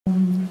On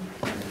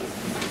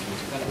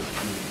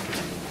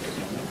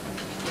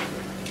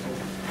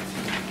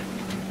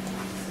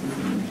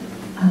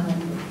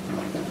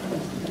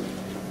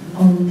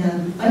the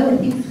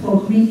bioethics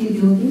for community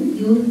building,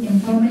 youth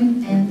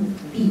empowerment, and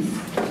peace.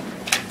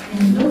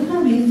 And Dr.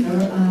 Mazer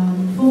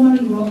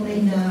formerly worked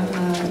in the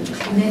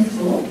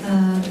UNESCO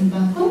in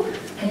Bangkok,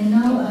 and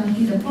now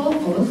he's a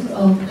provost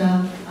of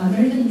the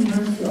American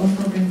University of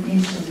Sovereign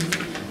Nations.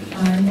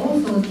 And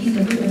also he's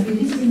a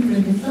visiting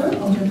professor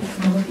of the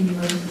Technology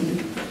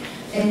University.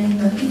 And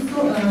he's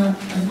so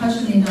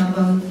passionate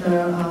about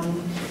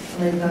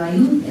the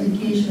youth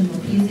education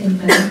of peace and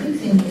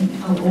bioethics in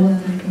our own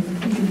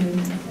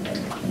countries.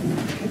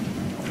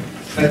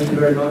 Thank you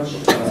very much,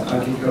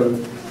 Akiko.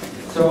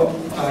 So,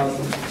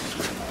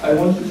 I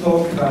want to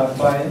talk about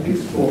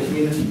bioethics for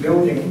community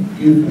building,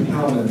 youth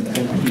empowerment,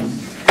 and peace.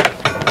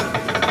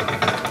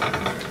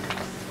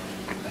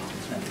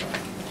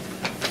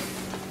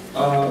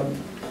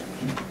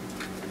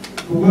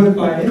 The word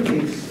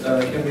bioethics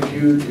can be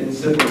viewed in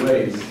several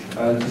ways.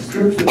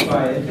 Descriptive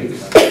bioethics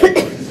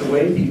is the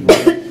way people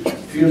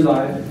view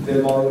life,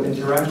 their moral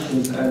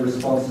interactions, and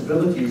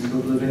responsibilities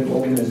with living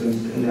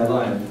organisms in their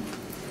life.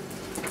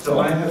 So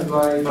I have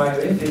my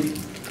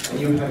bioethic, and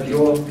you have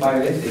your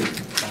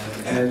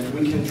bioethic, and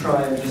we can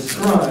try and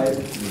describe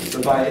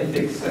the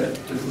bioethics that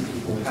different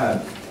people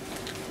have.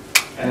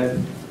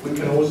 And we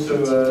can also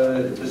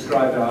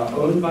describe our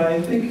own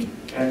bioethic,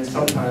 and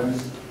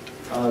sometimes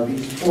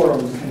these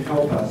forums can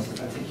help us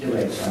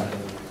articulate that.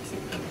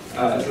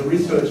 As a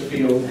research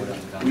field,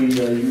 we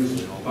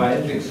use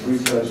bioethics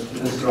research to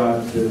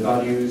describe the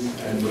values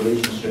and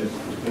relationships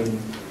between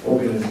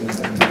organisms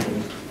and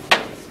people.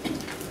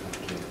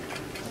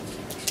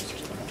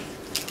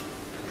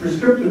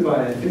 Prescriptive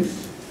bioethics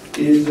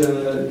is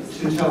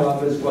to tell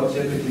others what's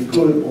ethically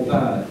good or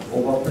bad,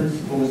 or what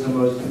principles are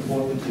most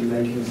important in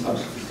making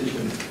such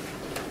decisions.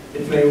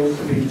 It may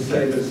also be to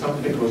say that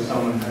something or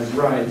someone has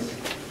rights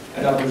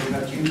and others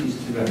have duties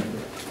to them.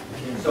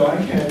 So I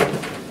can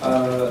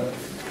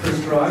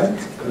prescribe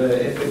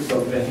the ethics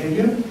of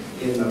behavior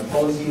in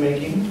policy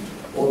making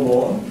or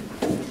law.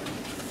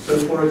 So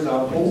for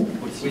example,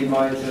 we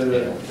might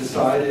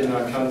decide in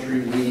our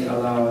country we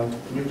allow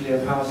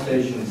nuclear power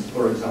stations,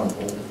 for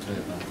example.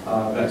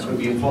 That could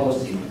be a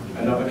policy.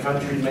 Another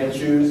country may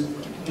choose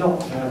not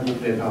to have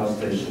nuclear power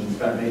stations.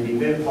 That may be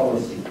their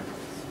policy.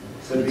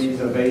 So these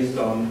are based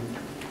on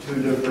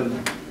two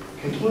different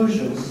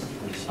conclusions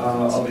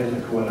of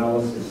ethical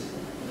analysis.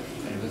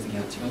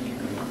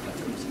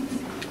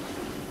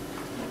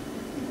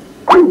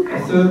 A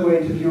third way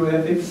to view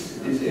ethics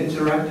is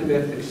interactive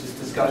ethics, is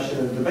discussion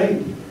and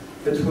debate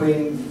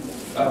between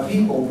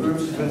people,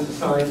 groups within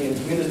society and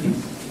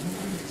communities.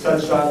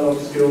 Such dialogue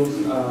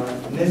skills are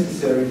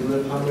necessary to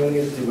live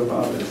harmoniously with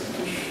others.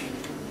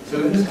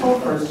 So in this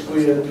conference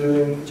we are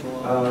doing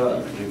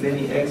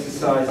many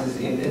exercises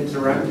in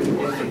interactive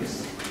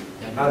ethics.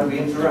 How do we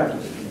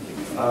interact?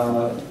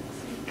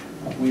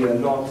 We are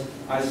not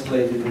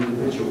isolated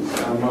individuals.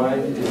 Our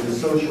mind is the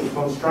social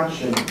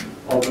construction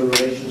of the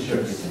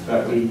relationships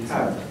that we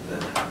have.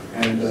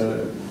 And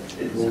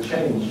it will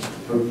change,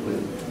 hopefully,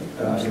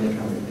 in the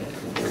coming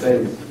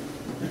days.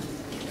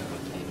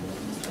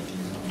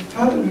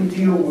 How do we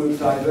deal with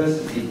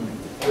diversity?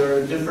 There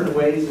are different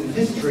ways in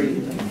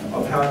history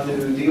of how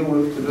to deal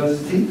with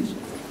diversity.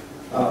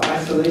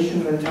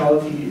 Isolation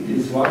mentality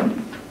is one.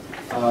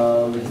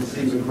 We can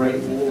see the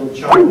Great Wall of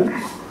China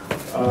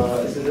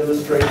is an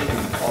illustration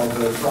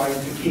of trying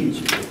to keep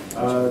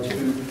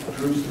two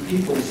groups of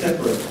people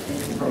separate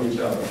from each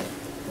other.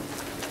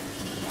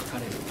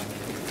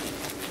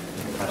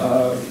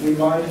 We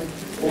might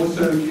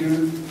also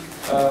view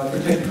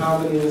protect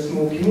harmony in a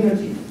small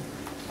community.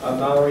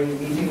 Maori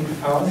Meeting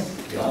House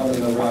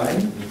in the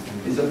Rhine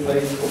is a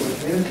place for the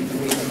community to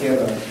meet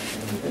together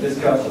and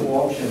discuss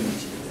all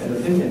options and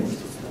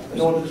opinions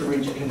in order to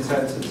reach a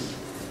consensus.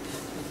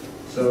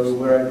 So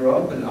where I grew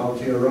up in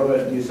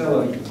Aotearoa, New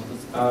Zealand,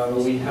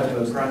 we have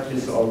a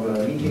practice of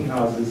meeting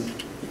houses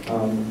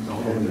and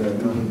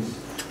meetings.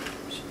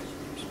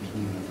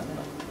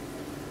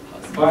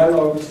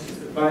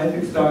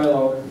 Bioethics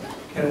dialogue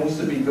can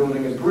also be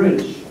building a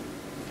bridge.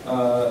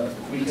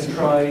 We can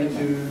try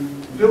to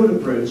build a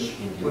bridge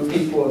with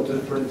people of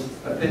different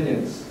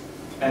opinions.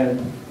 And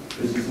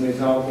this is an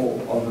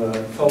example of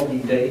a foggy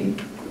day,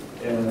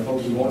 a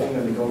foggy morning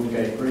on the Golden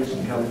Gate Bridge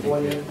in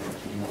California.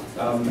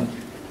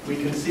 We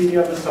can see the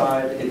other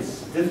side.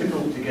 It's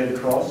difficult to get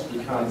across.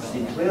 We can't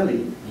see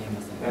clearly.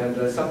 And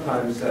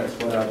sometimes that's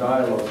what our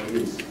dialogue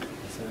is.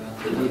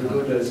 With a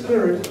good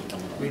spirit,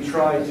 we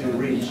try to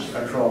reach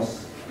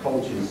across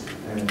cultures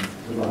and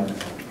divides.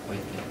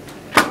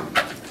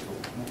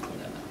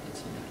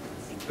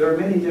 There are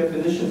many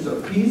definitions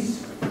of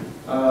peace.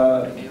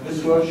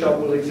 This workshop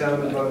will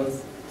examine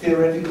both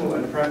theoretical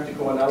and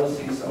practical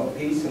analyses of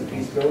peace and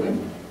peace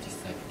building.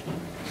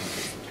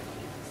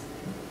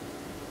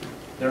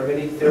 There are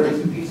many theories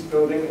of peace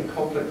building and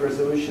conflict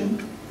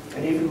resolution,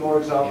 and even more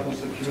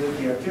examples of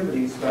community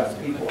activities that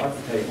people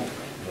undertake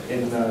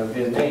in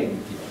their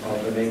name,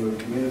 of the name of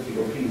community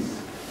or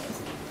peace.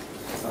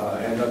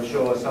 I'm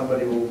sure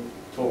somebody will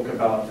talk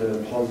about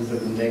the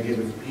positive and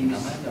negative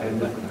peace and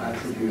different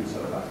attributes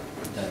of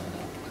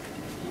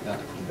that.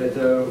 But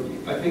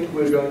I think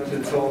we're going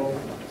to talk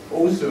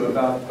also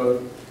about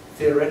both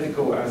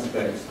theoretical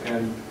aspects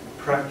and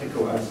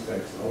practical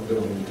aspects of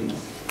building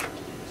peace.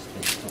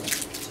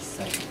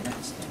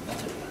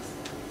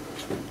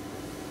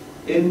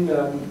 In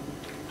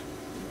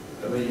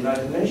the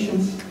United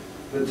Nations,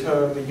 the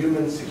term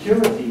human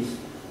security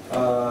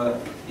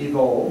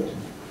evolved,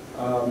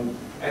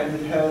 and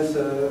it has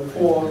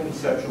 4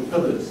 conceptual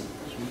pillars.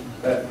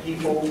 That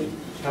people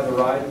have a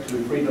right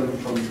to freedom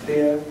from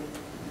fear,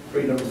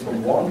 freedom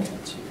from want,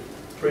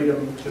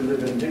 freedom to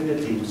live in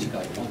dignity,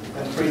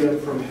 and freedom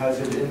from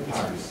hazard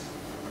impacts,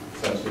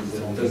 such as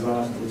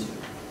disasters.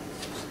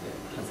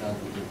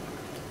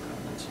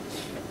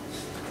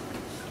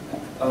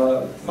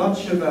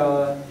 Much of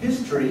our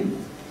history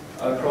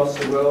across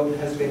the world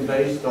has been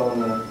based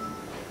on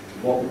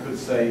what we could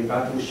say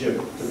battleship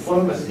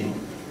diplomacy.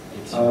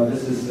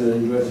 This is the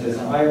USS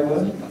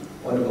Iowa,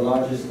 one of the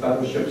largest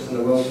battleships in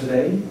the world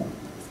today.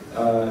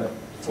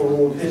 For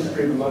all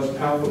history, the most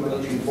powerful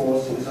military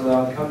force has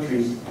allowed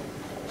countries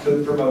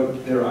to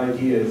promote their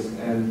ideas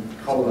and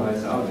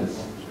colonize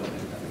others.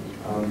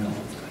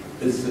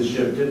 This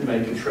ship did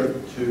make a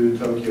trip to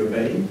Tokyo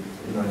Bay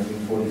in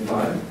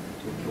 1945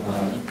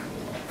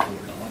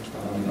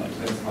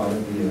 as part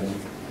of the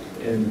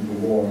end of the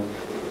war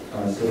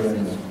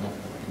surrender.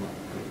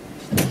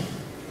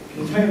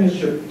 Container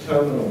ship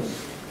terminals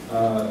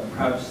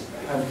perhaps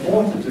have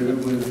more to do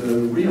with the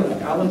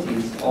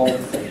realities of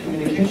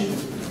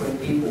communications between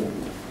people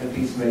and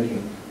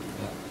peacemaking.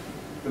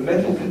 The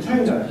metal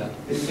container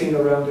is seen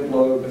around the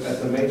globe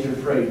as a major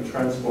freight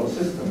transport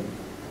system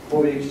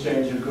for the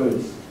exchange of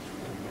goods.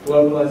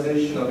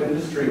 Globalization of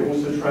industry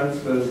also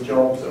transfers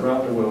jobs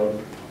around the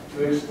world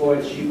to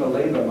exploit cheaper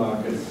labor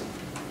markets,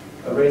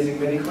 raising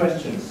many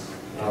questions,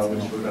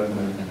 which we're going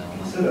to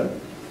consider.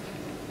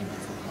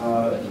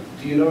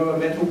 Do you know a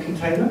metal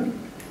container?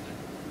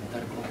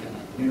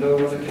 You know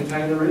what a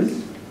container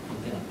is?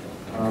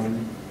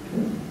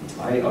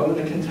 I own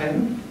a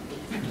container.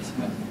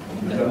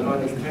 I don't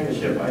own a container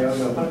ship, I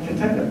own one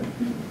container.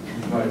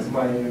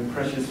 My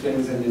precious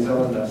things in New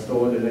Zealand are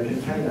stored in a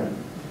container.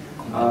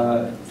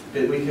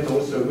 But we can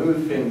also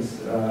move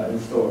things and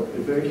store.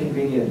 It's very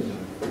convenient.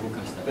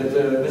 But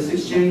this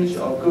exchange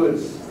of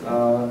goods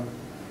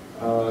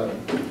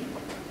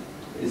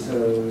is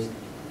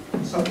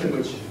something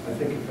which I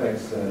think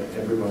affects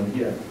everyone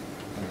here.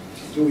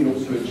 Do we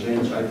also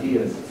exchange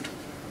ideas?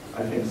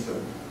 I think so.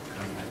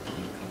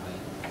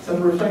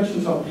 Some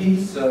reflections on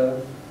peace.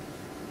 Do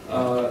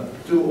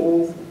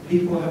all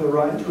people have a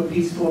right to a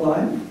peaceful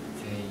life?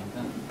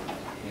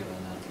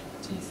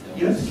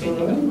 Yes or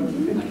no? What do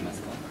you think?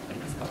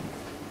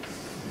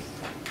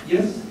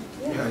 Yes?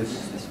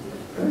 Yes.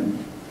 Good.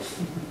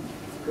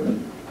 Good.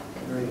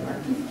 Very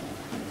active.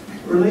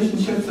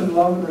 Relationships of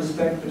love and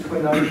respect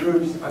between our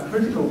groups are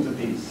critical to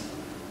peace.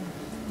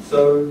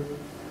 So,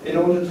 in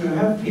order to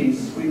have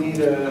peace, we need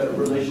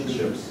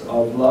relationships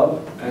of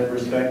love and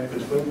respect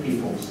between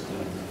peoples.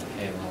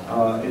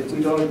 If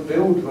we don't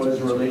build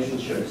those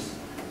relationships,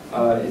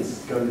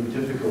 it's going to be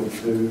difficult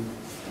to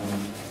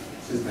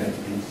sustain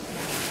peace.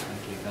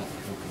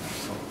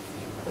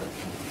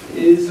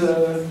 Is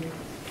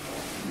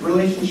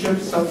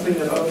relationships something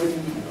that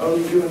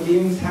only human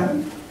beings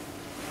have?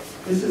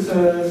 This is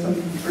some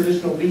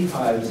traditional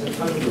beehives in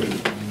Hungary.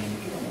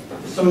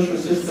 The social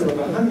system of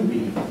a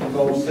honeybee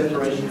involves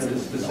separation into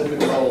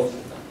specific roles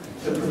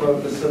to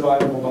promote the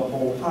survival of a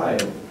whole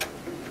hive.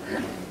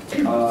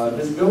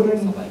 This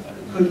building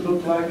could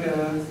look like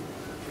a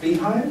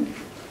beehive.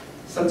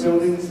 Some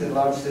buildings in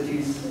large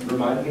cities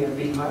remind me of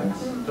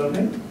beehives, don't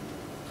they?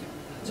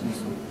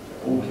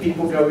 Or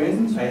people go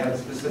in, they have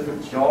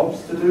specific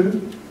jobs to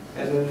do,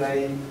 and then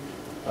they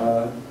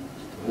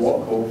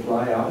walk or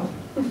fly out.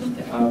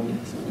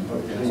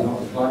 Hopefully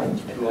not flying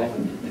too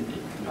often.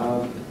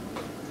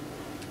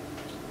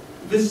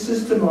 This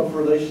system of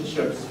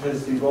relationships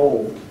has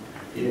evolved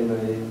in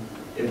an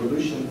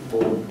evolution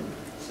for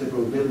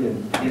several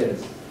billion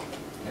years,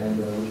 and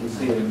we can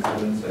see it in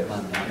some insects.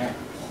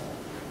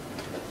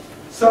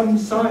 Some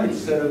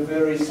sites that are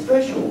very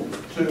special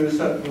to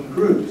certain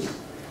groups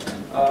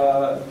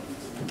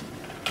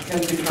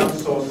can become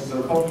sources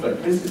of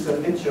conflict. This is a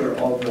picture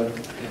of the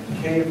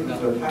cave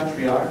of the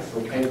patriarchs,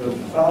 or cave of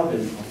the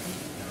fathers,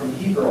 from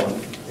Hebron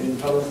in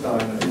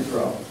Palestine and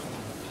Israel.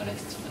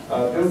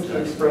 Built to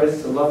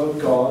express the love of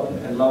God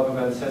and love of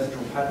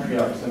ancestral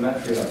patriarchs and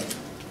matriarchs.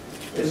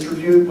 It's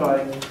reviewed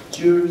by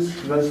Jews,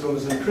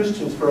 Muslims, and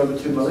Christians for over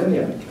 2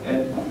 millennia.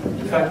 And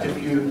in fact,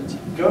 if you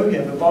go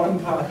here, the bottom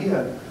part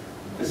here,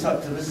 this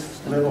up to this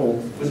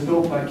level, was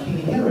built by King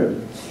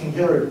Herod. King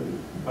Herod,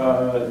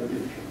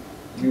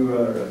 if you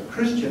are a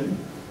Christian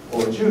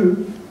or a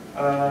Jew,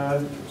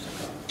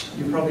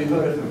 you've probably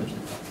heard of him.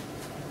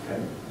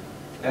 Okay.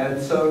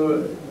 And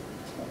so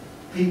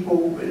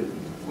people,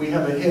 we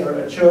have here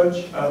a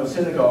church, a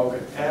synagogue,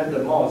 and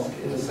a mosque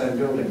in the same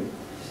building,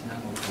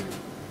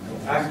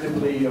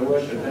 actively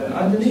worship. And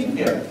underneath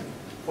here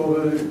for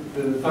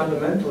the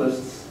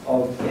fundamentalists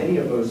of any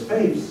of those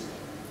faiths,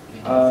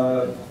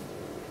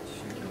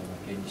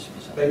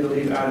 they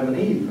believe Adam and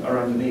Eve are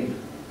underneath.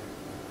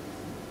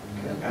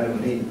 Okay, Adam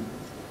and Eve.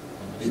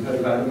 You've heard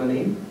of Adam and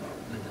Eve?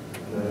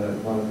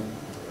 One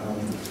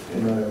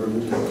in a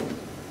religious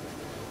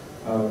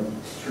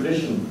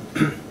tradition.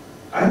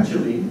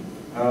 Actually,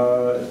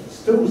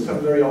 still some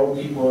very old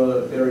people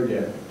are buried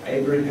there.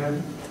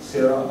 Abraham,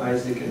 Sarah,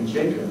 Isaac, and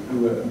Jacob,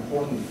 who were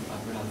important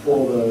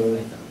for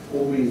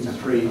all these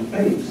three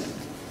faiths,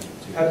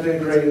 had their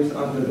graves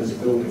under this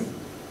building.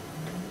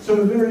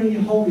 So a very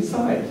holy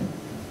site.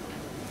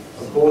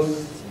 Of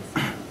course,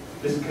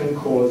 this can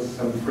cause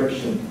some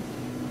friction,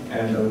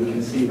 and we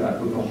can see that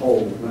with the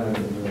whole land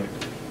of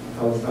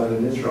Palestine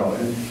and Israel.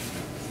 And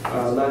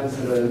lands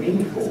that are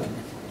meaningful,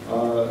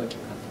 I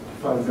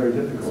find it very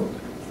difficult.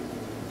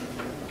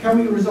 Can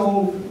we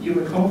resolve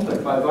human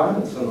conflict by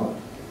violence or not?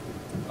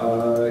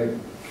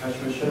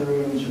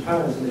 Kashmir in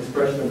Japan is an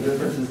expression of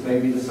differences may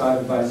be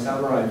decided by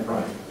samurai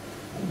fight.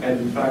 And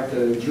in fact,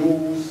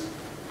 duels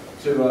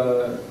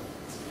to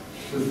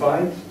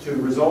fight, to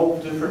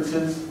resolve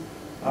differences,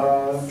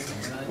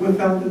 were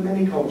found in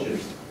many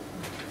cultures.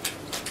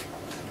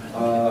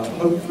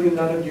 Hopefully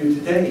none of you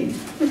today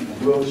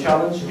will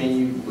challenge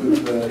me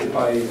with, if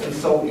I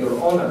insult your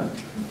honor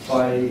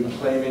by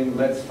claiming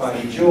let's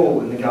fight a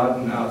duel in the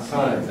garden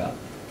outside.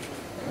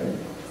 Okay.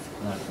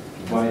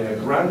 My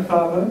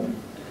grandfather,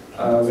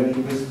 when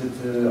he visited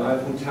the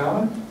Eiffel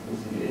Tower,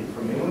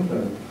 from England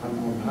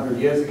 100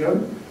 years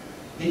ago,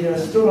 he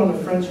stood on a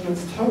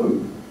Frenchman's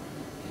toe,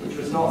 which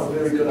was not a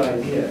very good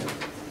idea.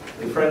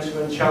 The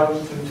Frenchman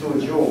challenged him to a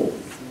duel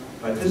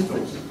by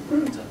pistols.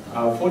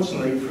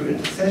 Fortunately, through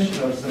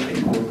intercession of some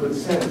people with good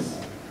sense,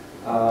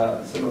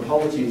 some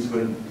apologies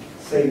would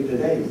save the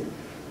day.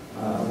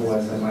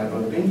 Otherwise, I might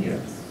not have been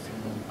here.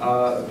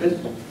 But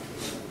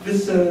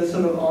this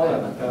sort of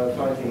honor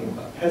fighting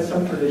has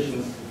some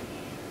traditions.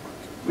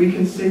 We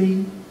can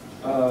see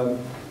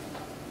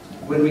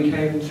when we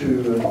came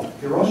to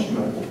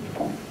Hiroshima,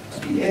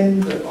 the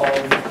end of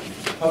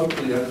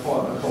hopefully a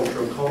culture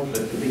of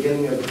conflict, the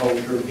beginning of a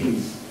culture of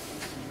peace.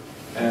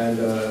 And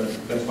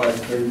that's why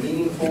it's very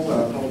meaningful.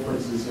 Our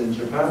conference is in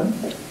Japan.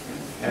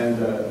 And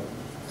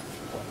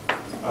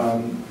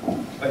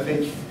I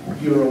think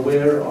you're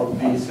aware of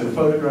these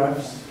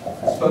photographs.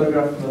 This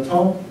photograph from the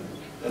top.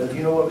 Do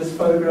you know what this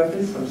photograph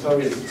is? I'm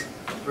sorry, it's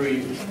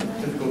very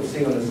difficult to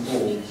see on this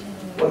wall.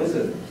 What is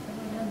it?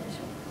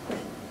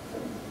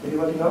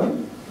 Anybody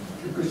know?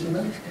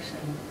 Fukushima?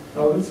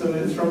 No, it's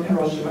from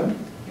Hiroshima.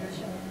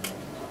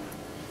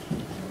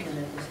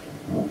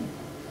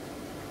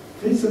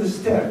 These are the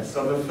steps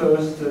of the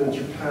first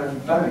Japan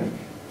bank.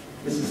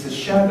 This is the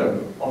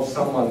shadow of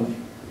someone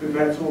who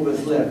perhaps all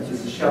that's left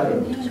is a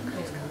shadow.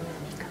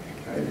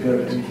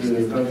 Okay, into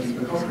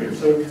the concrete.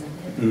 So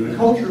the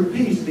culture of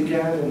peace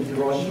began in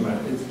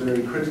Hiroshima. It's a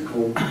very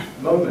critical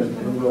moment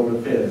in world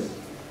affairs.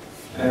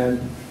 And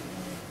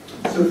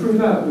so through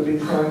that, we've been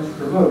trying to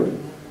promote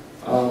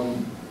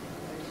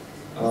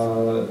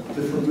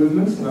different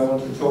movements, and I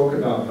want to talk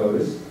about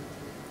those.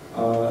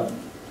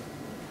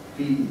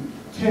 The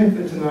 10th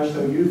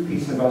International Youth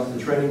Peace Ambassador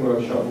Training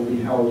Workshop will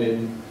be held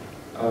in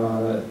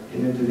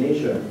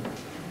Indonesia,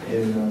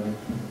 in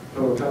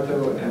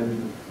Purwokerto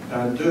and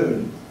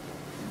Bandung.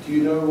 Do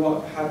you know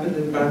what happened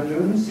in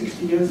Bandung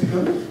 60 years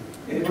ago?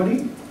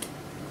 Anybody?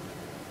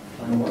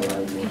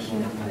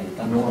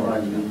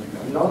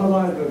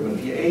 Non-aligned movement,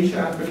 the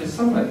Asia-Africa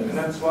Summit, and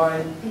that's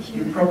why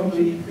you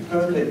probably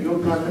heard that your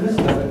Prime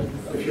Minister,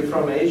 if you're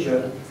from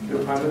Asia,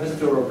 your Prime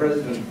Minister or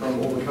President from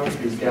all the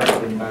countries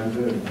gathered in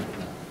Bandung.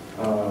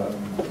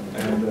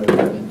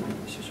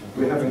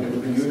 We're having a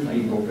youth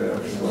people there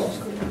as well.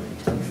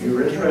 If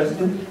you're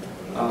interested,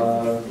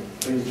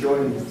 please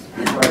join.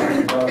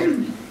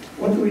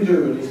 What do we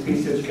do in these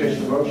peace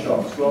education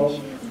workshops? Well,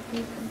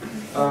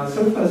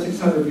 so far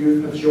 600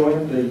 youth have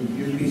joined the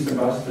Youth Peace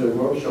Ambassador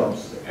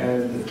workshops,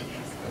 and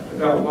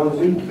about 1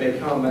 week they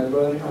come and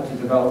learn how to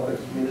develop a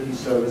community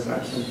service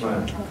action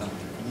plan.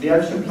 The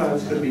action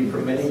plans could be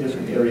from many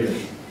different areas.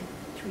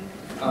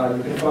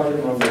 You can find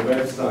them on the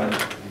website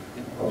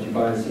of the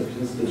Bioethics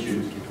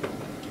Institute.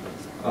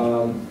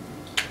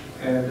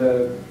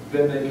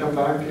 Then they come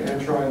back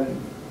and try and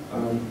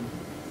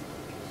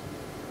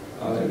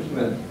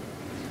implement.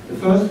 The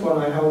first one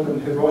I held in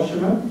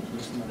Hiroshima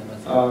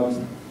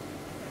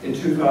in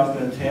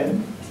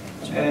 2010,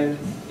 and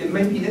it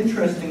may be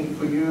interesting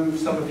for you,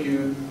 some of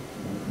you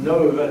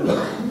know that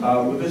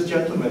with this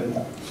gentleman,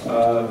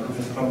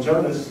 Professor from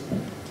Jonas,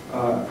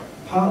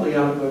 partly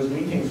out of those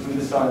meetings we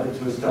decided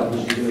to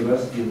establish a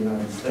university in the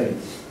United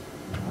States,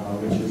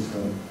 which is,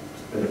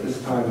 at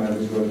this time I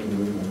was working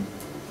with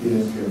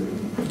UNESCO in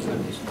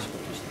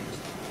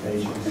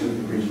Asia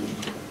Pacific region.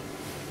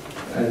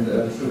 And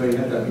so they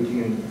had that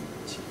meeting in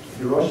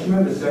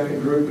Hiroshima. The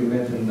second group we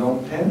met in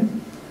Phnom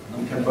Penh,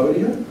 in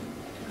Cambodia.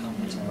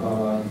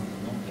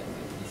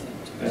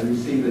 And you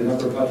see the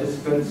number of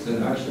participants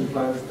and action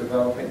plans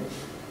developing.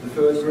 The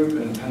third group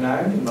in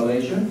Penang, in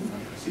Malaysia.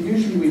 So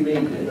usually we meet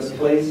in a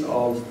place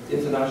of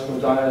international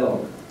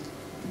dialogue.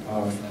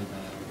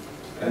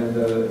 And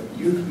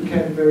youth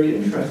became very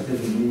interested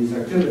in these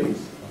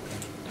activities.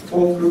 The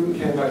fourth group, we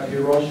came back to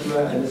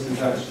Hiroshima, and this is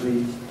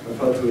actually a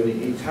photo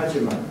in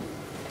Itajima.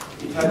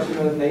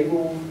 Itajima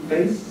Naval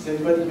Base, has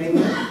anybody been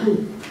there?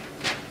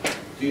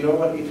 Do you know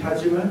what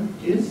Itajima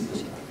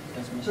is?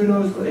 Who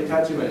knows what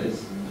Itajima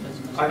is?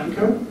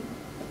 Akiko?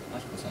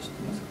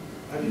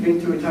 Have you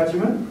been to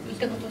Itajima?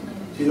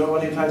 Do you know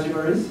what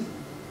Itajima is?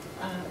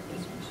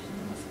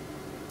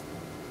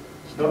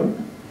 No?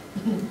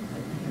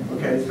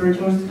 Okay, it's very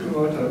close to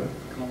Kumamoto.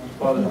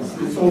 Well,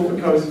 it's off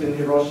the coast in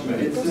Hiroshima.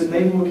 It's a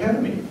naval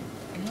academy.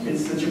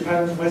 It's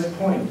Japan's West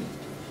Point.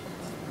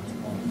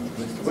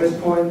 West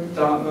Point,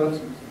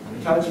 Dartmouth,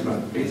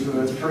 Itajima. These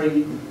were the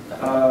three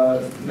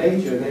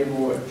major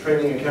naval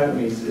training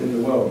academies in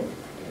the world.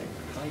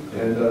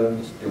 And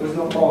it was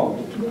not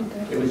long.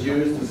 It was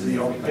used as the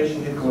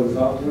occupation headquarters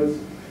afterwards.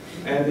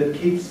 And it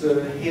keeps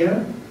the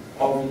hair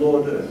of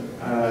Lord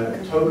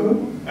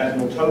Togo,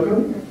 Admiral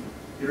Togo.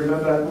 You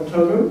remember Admiral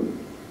Togo?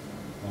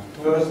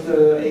 First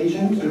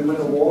Asian to win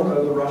a war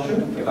over Russia,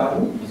 a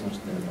battle.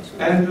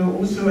 And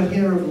also a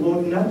hair of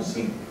Lord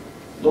Nelson.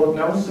 Lord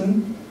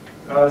Nelson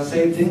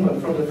saved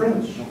England from the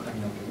French.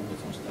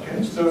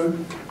 Okay, so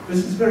this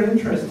is very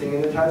interesting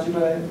in the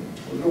Tajima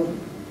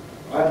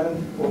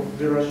Island of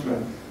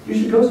Hiroshima. You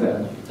should go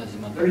there.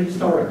 Very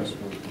historic.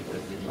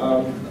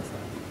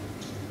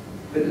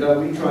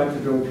 We tried to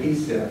build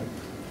peace there.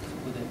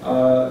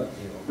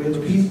 We have a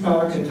peace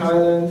park in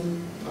Thailand.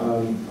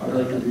 I'll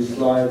go through these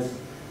slides.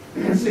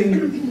 You can see,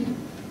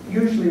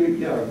 usually,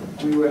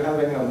 we were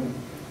having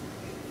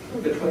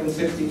between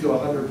 60 to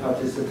 100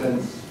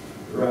 participants,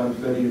 around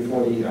 30 to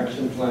 40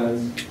 action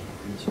plans,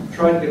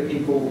 trying to get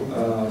people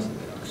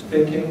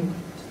thinking.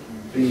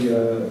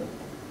 The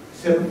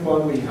seventh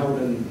one we held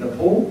in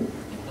Nepal.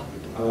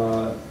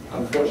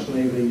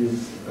 Unfortunately,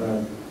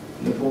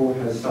 Nepal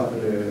has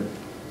suffered a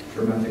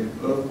dramatic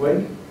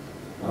earthquake.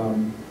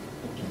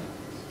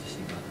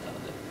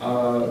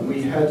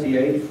 We had the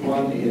eighth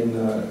one in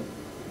the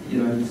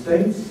United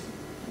States.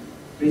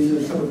 These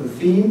are some of the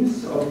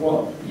themes of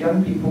what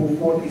young people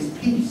thought is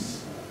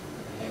peace.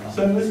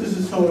 So this is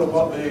a sort of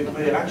what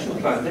their action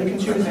plan. They can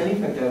choose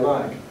anything they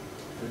like.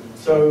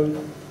 So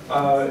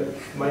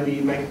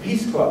maybe make a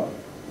peace club,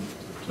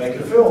 make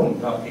a film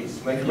about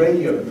peace, make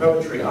radio,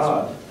 poetry,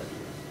 art,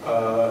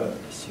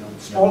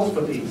 sports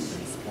for peace,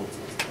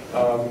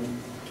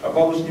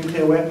 abolish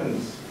nuclear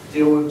weapons,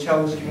 deal with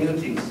challenged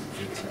communities,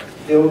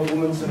 deal with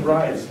women's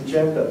rights and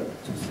gender,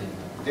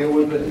 deal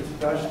with the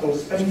international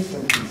space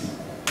and peace,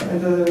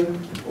 and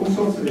all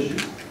sorts of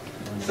issues.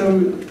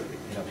 So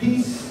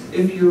peace,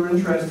 if you're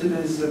interested,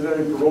 is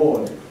very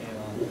broad.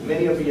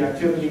 Many of the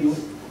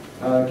activities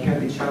can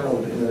be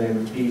channeled in the name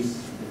of peace.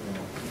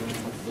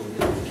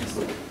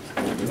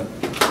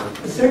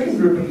 The second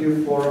group of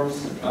youth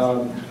forums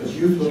is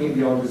Youth Looking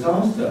Beyond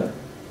Disaster.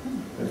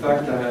 In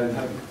fact, I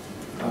have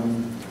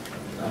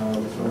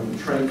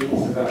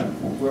trainees about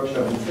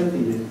workshop in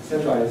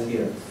Sendai is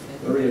here,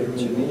 Maria from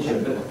Indonesia.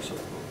 But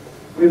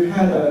we've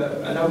had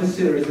another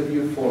series of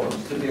youth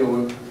forums to deal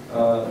with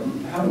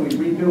how do we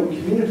rebuild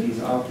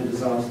communities after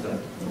disaster.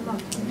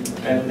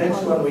 And the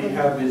next one we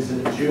have is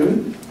in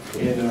June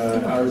in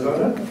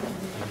Arizona,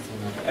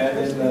 and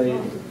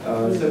then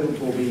the 7th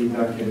will be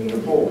back in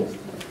Nepal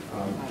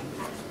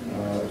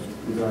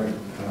with our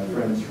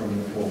friends from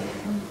Nepal.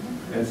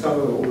 And some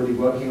are already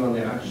working on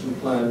their action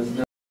plans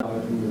now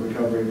in the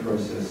recovery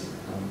process.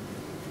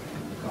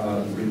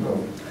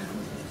 Rebuild.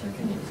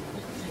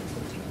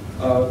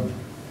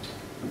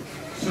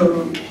 So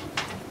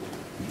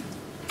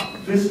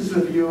this is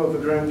a view of the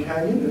Grand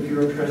Canyon. If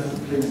you're interested,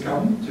 please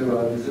come to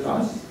visit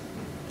us.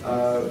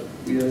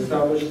 We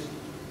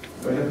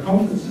have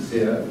conferences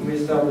here, and we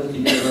established a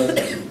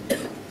university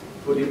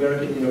for the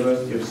American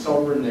University of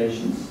Sovereign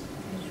Nations.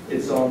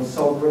 It's on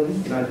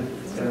sovereign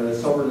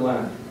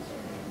land.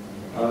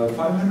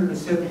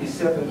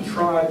 577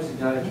 tribes in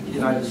the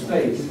United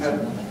States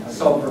have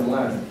sovereign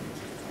land.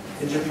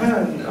 In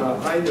Japan,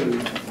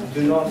 Ainu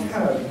do not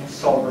have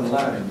sovereign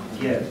land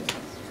yet.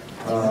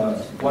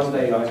 One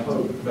day I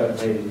hope that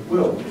they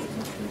will.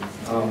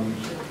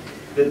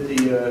 That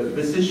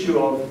this issue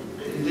of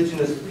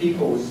indigenous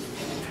peoples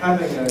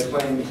having a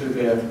claim to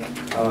their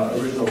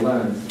original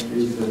land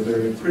is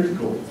very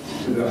critical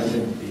to their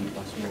identity.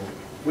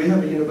 We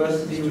have a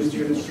university with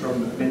students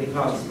from many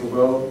parts of the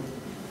world.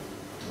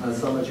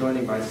 Some are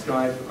joining by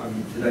Skype.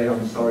 Today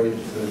I'm sorry it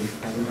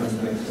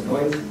sometimes makes some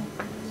noise.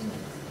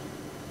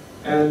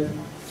 And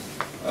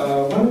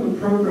one of the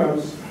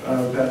programs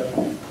that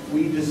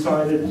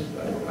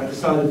I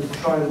decided to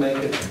try and make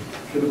it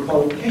give a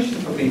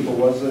qualification for people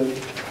was a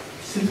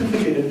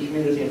certificate in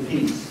community and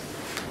peace,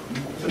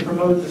 to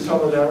promote the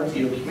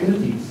solidarity of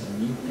communities,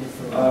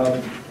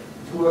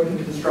 to work in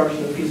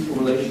construction of peaceful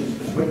relations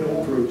between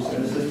all groups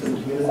and assist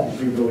in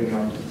communities rebuilding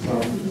after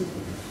disasters.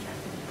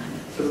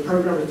 So the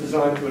program is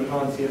designed to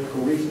enhance the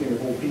ethical reasoning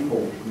of all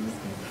people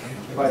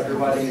by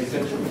providing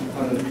essential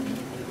component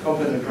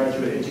competent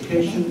graduate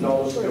education,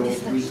 knowledge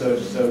skills,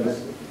 research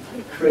service,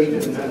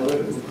 creative and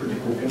analytical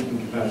critical thinking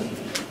capacity.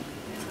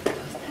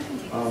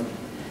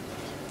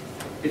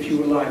 If you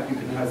would like, you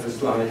can have the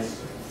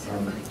slides.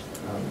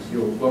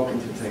 You're welcome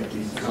to take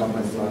these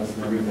my slides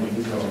and read them in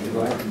detail if you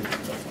like.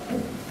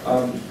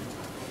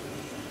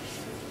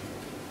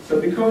 So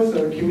because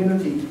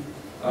community,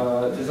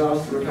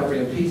 disaster recovery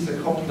and peace are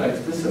complex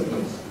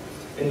disciplines,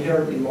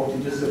 inherently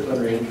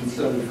multidisciplinary and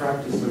concern the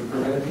practice of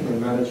preventing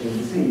and managing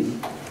disease,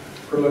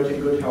 promoting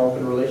good health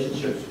and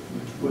relationships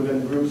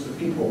within groups of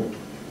people,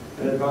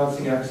 and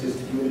advancing access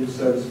to community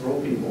service for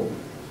all people.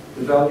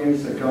 The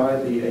values that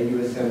guide the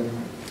AUSN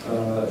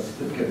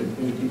Certificate of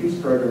Community Peace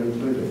Program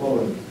include the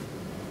following: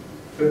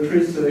 to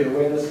increase the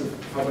awareness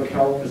of public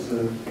health as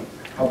a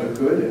public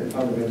good and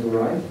fundamental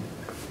right,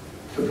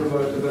 to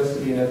promote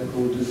diversity and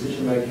ethical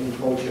decision-making,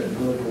 culture and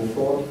political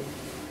thought,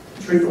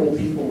 to treat all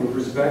people with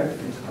respect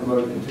and to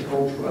promote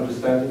intercultural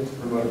understanding, to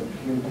promote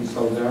community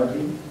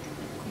solidarity,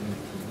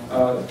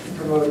 to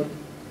promote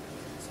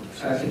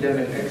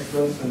academic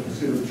excellence and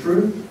pursuit of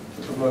truth,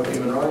 to promote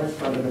human rights,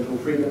 fundamental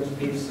freedoms,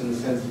 peace and the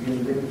sense of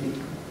human dignity,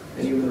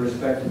 and human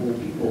respect of all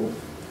people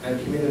and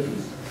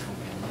communities.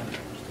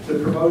 To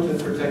promote and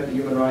protect the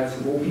human rights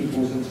of all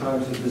peoples in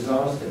times of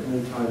disaster and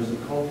in times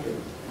of conflict.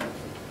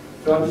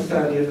 To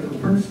understand the ethical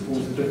principles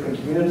of different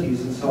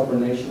communities and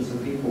sovereign nations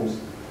and peoples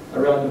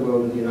around the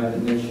world in the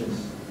United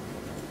Nations.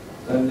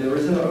 And there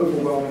is an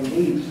overwhelming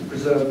need to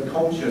preserve the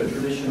culture,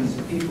 traditions,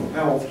 people,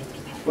 health,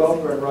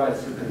 welfare and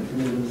rights of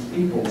communities and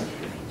people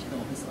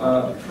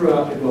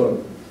throughout the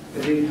globe.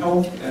 Indeed,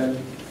 health and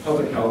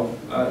public health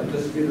are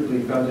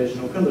indisputably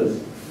foundational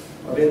pillars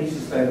of any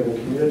sustainable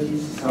community,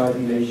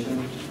 society,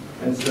 nation,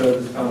 and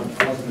serve as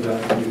positive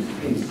attributes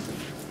of peace.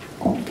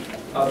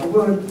 The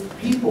word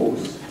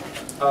peoples,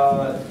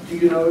 do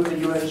you know the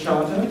UN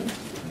Charter?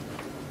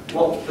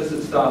 What does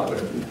it start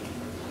with?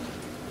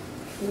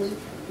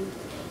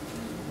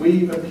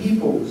 We the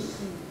peoples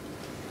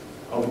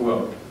of the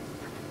world.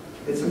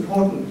 It's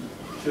important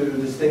to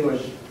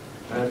distinguish,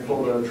 and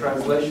for the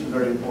translation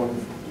very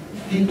important.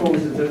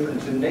 Peoples are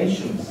different to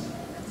nations.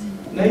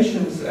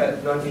 Nations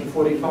at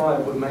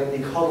 1945 were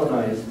mainly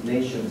colonized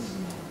nations.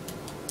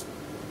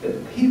 That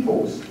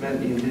peoples meant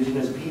the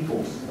indigenous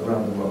peoples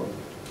around the world.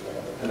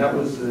 And that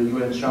was the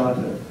UN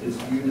Charter. It's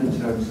viewed in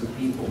terms of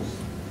peoples.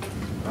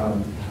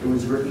 It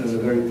was written in a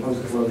very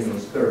post-colonial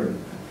spirit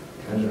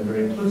and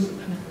very inclusive.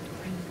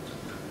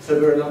 So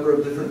there are a number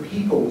of different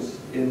peoples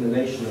in the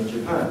nation of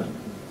Japan.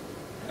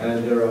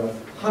 And there are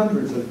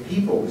hundreds of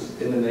peoples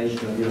in the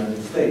nation of the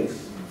United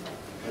States.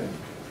 Okay?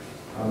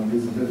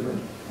 These are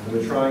different. And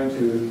we're trying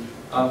to,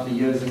 after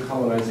years of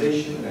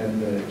colonization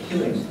and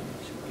killing,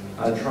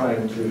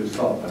 trying to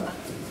stop that.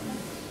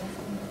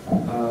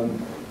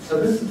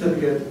 So this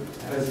certificate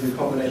has a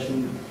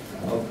combination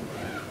of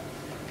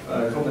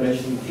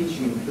combination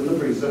teaching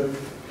delivery. So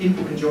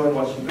people can join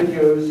watching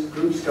videos,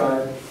 group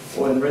Skype,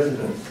 or in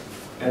residence.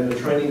 And the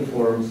training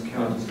forums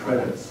count as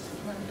credits.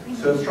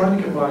 So it's trying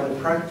to combine the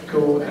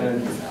practical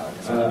and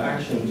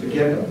action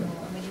together.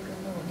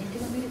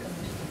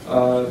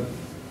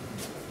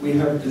 We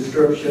have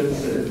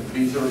descriptions.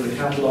 These are in the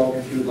catalog.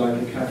 If you would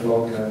like a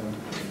catalog,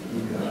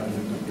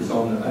 it's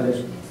on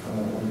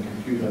the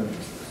computer.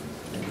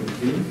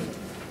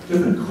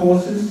 Different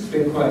courses. It's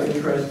been quite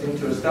interesting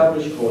to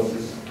establish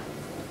courses.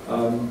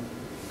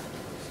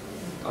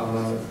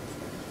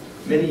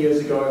 Many years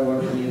ago, I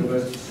worked at the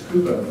University of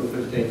Tsukuba for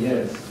 15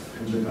 years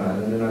in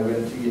Japan, and then I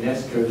went to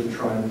UNESCO to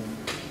try and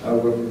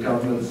work with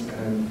governments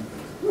and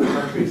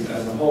countries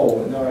as a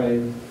whole. And now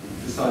I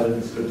decided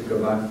it's good to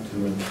go back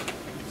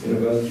to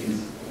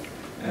universities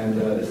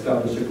and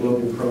establish a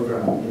global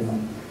program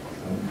in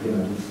the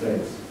United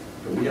States.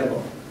 But we have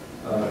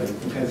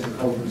intensive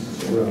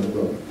conferences all around the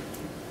world.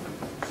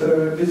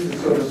 So this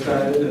is sort of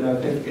standard, and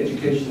I think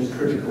education is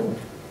critical.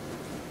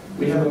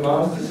 We have a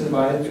Master's in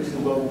Bioethics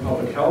and Global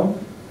Public Health.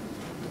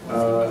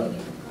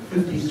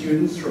 50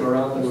 students from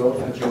around the world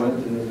have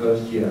joined in the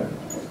first year.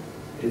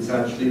 It's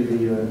actually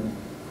the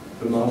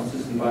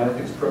Master's in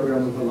Bioethics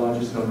program with the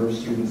largest number of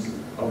students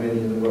of any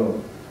in the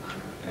world.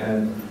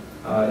 And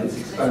it's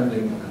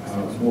expanding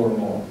more and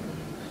more.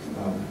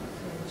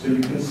 So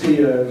you can see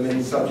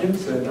many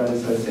subjects, and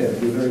as I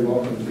said, you're very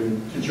welcome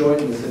to join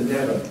this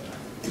endeavor.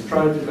 It's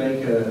trying to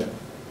make,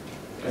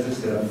 as I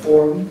said, a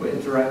forum for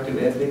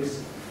interactive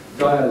ethics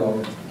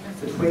dialogue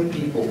between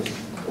peoples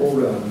all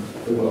around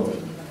the world.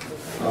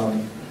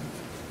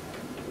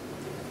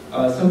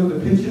 Some of the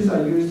pictures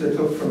I used I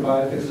took from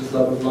Bioethics'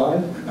 Love of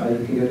Life.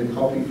 You can get a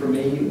copy from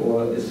me,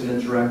 or it's an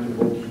interactive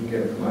book you can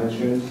get from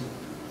iTunes.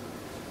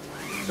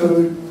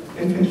 So,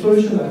 in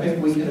conclusion, I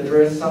think we can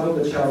address some of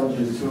the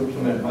challenges to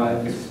implement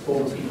Bioethics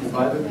for the people,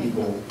 by the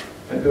people,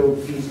 and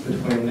build peace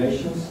between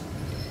nations.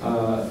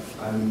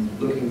 I'm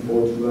looking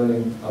forward to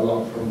learning a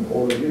lot from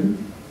all of you.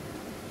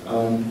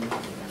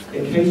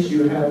 In case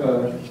you have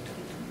an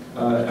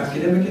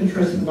academic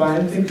interest in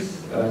bioethics,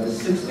 the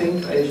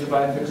 16th Asia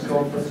Bioethics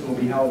Conference will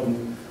be held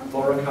in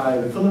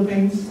Boracay, the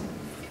Philippines,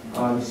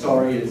 I'm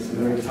sorry, it's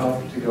very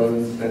tough to go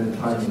and spend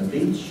time on the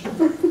beach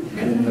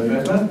in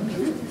November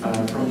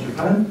from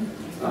Japan,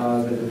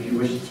 but if you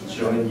wish to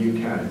join, you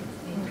can.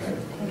 Okay.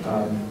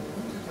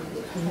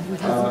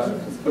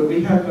 But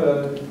we have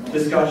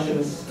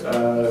discussions.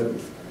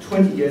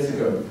 20 years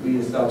ago, we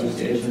established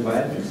the Asian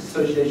Bioethics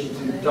Association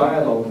to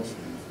dialogue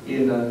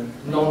in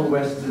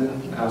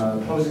non-Western,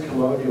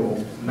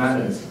 post-colonial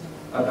manners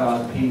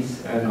about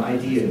peace and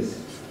ideas.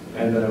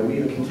 And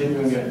we are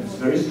continuing it. It's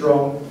very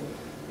strong.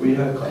 We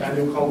have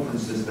annual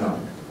conferences now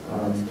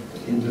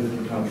in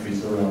different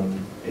countries around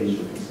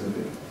Asia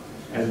Pacific.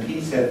 And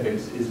peace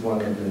ethics is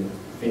one of the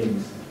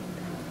themes.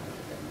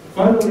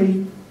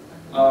 Finally,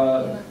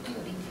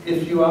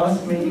 if you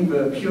ask me,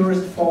 the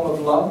purest form of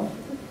love,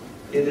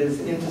 it is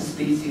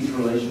interspecies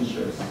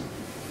relationships.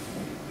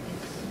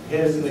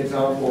 Here's an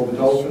example of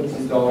dolphins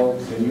and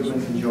dogs and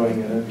humans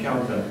enjoying an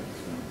encounter.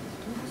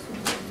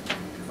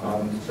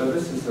 So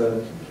this is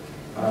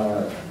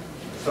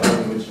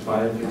something which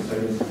Bioethics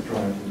is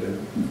trying to do.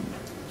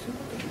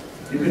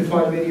 You can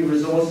find many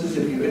resources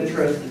if you're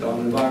interested on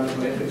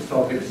environmental ethics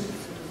topics.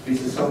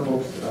 These are some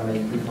books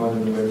you can find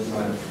on the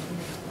website.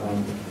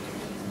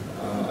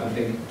 I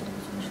think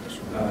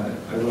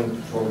I won't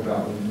talk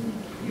about them.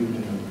 You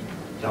can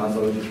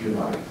download if you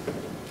like.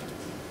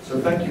 So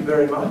thank you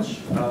very much.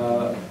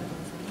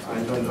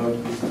 I don't know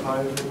if there's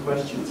time for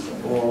questions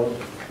or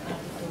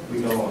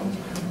we go on.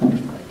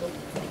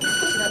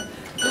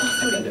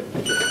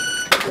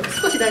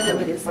 少し大丈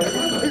夫です。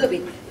little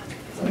bit.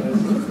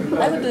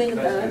 I'm doing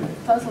the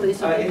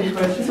translation. Any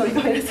questions? Sorry, go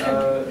ahead.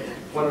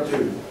 One or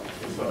two.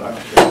 So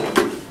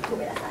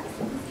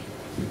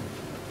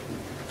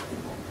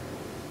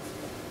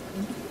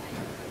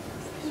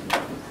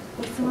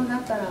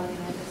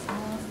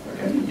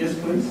okay, yes,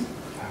 please.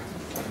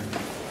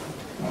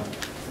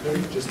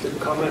 Just a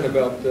comment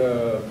about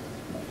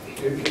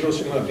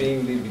Hiroshima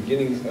being the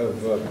beginning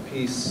of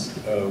peace.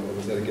 What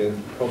was that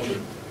again? Culture.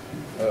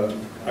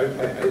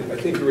 I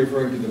think you're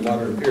referring to the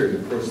modern period.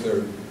 Of course,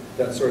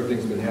 that sort of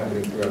thing's been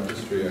happening throughout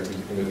history. I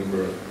think in a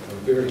number of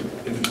very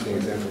interesting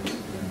examples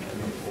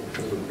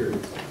over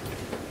periods.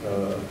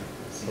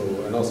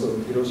 And also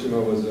Hiroshima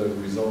was a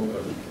result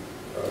of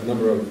a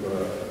number of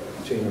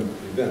chain of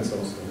events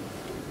also.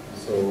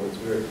 So it's a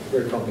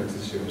very complex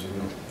issue, as you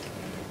know.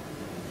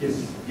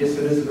 Yes,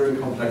 it is a very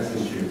complex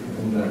issue.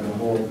 And the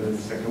whole of the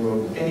Second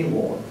World War, any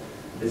war,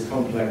 is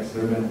complex.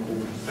 There are multiple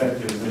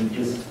perspectives. And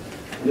yes,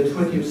 in the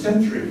 20th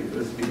century, it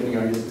was the beginning,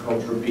 I guess, of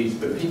culture of peace.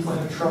 But people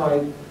have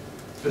tried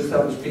to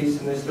establish peace,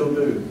 and they still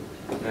do.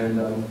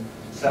 And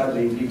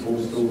sadly, people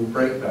still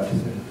break that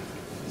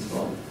as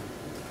well.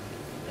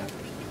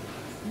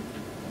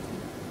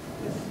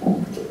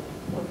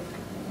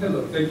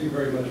 Hello, thank you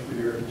very much for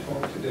your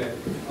talk today.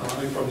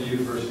 I'm from the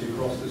university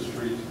across the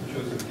street,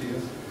 Joseph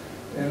Diaz.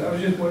 And I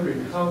was just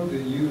wondering how the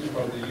youth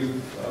from the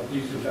Youth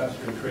Peace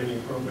Ambassador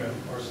Training Program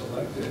are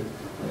selected.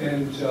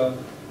 And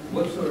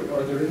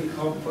are there any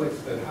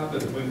conflicts that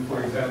happen when,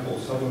 for example,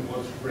 someone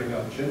wants to bring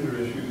up gender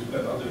issues,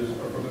 but others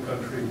are from a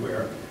country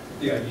where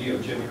the idea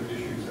of gender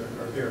issues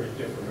are very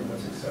different and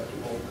what's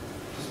acceptable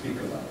to speak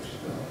about? Is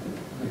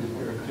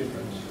very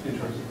different in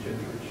terms of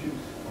gender issues.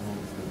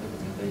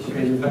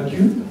 Okay, thank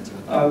you.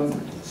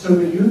 So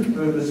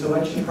the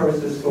selection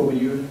process for the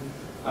youth,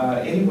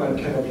 anyone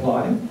can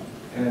apply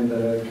and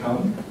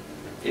come.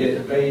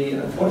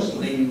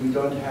 Unfortunately, we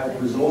don't have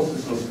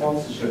resources or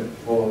sponsorship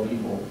for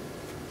people.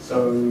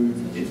 So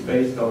it's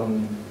based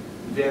on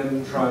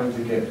them trying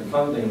to get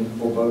funding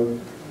for both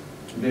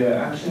their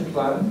action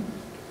plan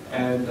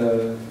and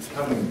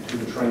coming to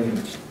the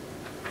training.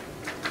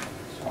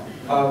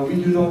 We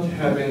do not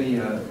have any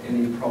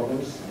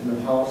problems in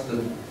the past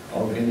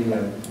of any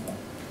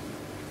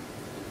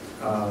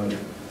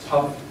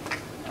tough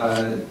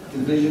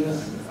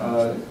divisions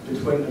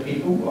between the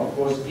people. Of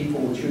course,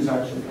 people will choose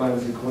action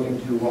plans according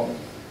to what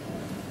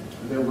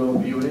their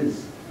worldview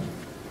is.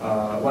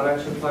 One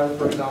action plan,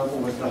 for example,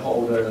 was to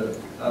hold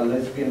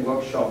lesbian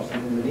workshops in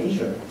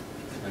Indonesia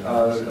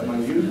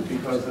among youth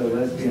because the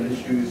lesbian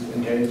issues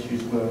and gay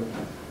issues were,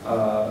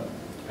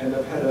 and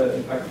I've had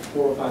like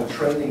 4 or 5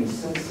 trainings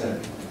since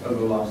then over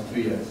the last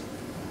 2 years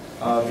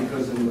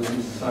because in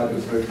Muslim society it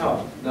was very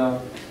tough.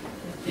 Now,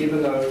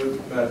 even though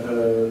that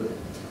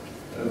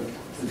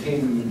the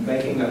team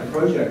making that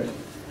project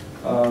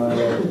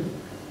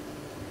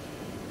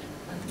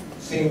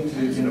seemed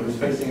to, was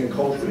facing a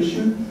cultural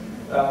issue,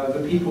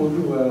 the people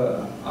who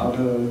were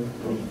other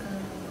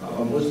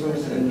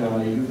Muslims in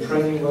our youth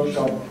training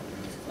workshop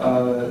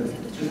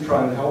just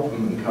try and help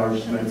them,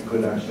 encourage to make a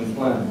good action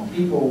plan.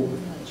 People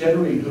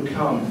generally who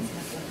come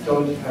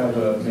don't have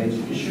a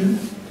major issue.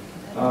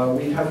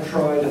 We have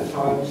tried at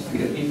times to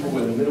get people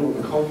in the middle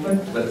of a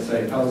conflict, let's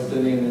say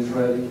Palestinian and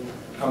Israeli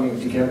coming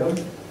together.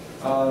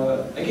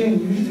 Again,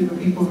 usually the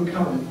people who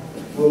come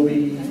will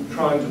be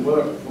trying to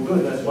work for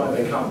good, that's why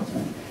they come.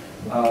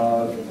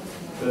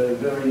 The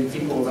very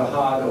people with a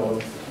hard or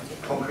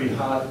concrete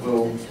heart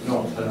will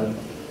not turn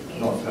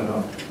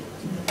up.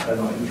 They're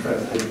not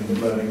interested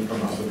in learning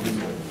from other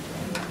people.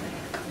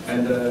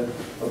 And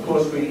of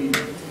course we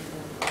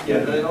Yeah,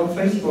 and on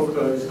Facebook,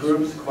 this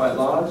group's quite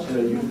large.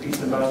 Youth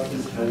Peace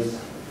Ambassadors has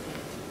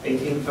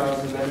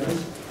 18,000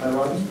 members, I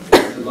run.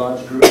 It's a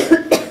large group.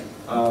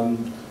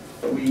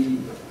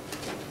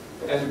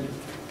 And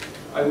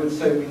I would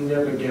say we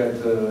never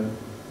get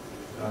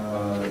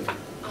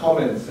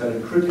comments that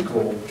are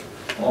critical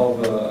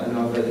of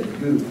another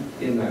youth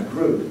in that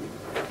group.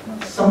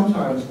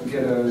 Sometimes we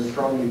get a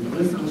strongly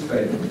political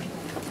statement,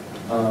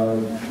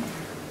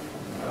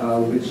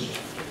 which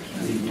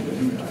I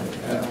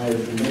as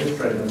an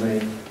administrator may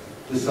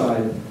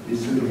decide is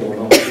suitable or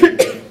not.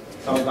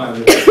 Sometimes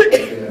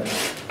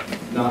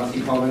it's a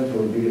Nazi comment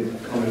or a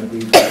comment we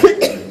do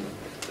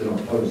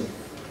not post.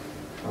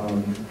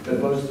 But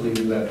mostly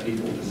we let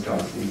people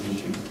discuss these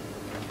issues.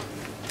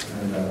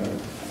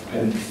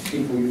 And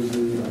people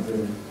usually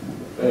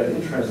they're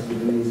interested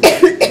in these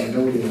in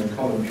building a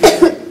common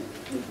future.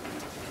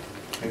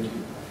 Thank you.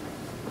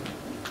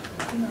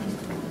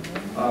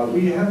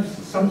 We have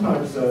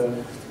sometimes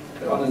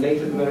on the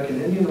Native American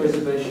Indian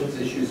reservations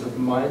issues of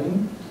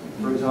mining,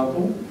 for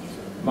example.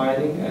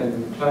 Mining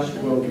and clash of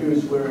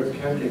worldviews where it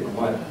can get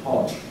quite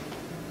hot.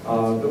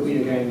 But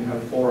we again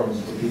have forums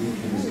for people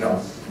to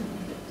discuss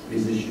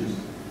these issues.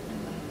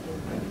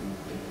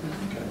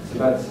 Okay. So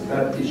that's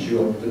that issue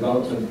of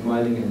development,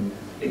 mining and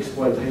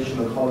exploitation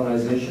or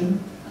colonization.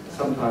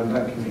 Sometimes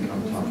that can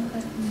become tough.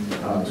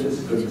 But it's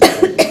a good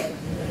discussion.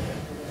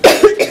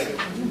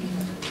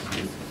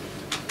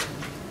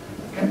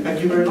 Okay, thank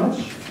you very much.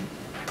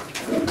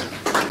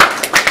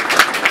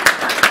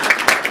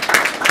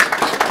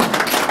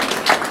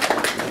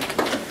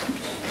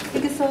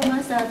 Thank you so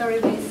much,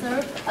 Darryl,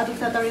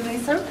 Dr. Darryl.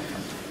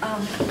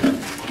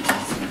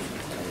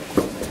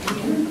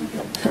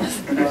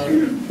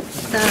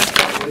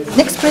 The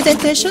next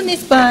presentation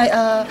is by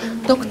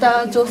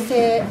Dr.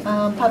 Jose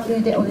Pablo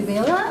de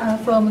Oliveira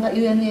from the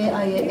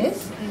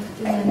UNAIAS.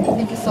 And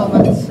thank you so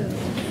much.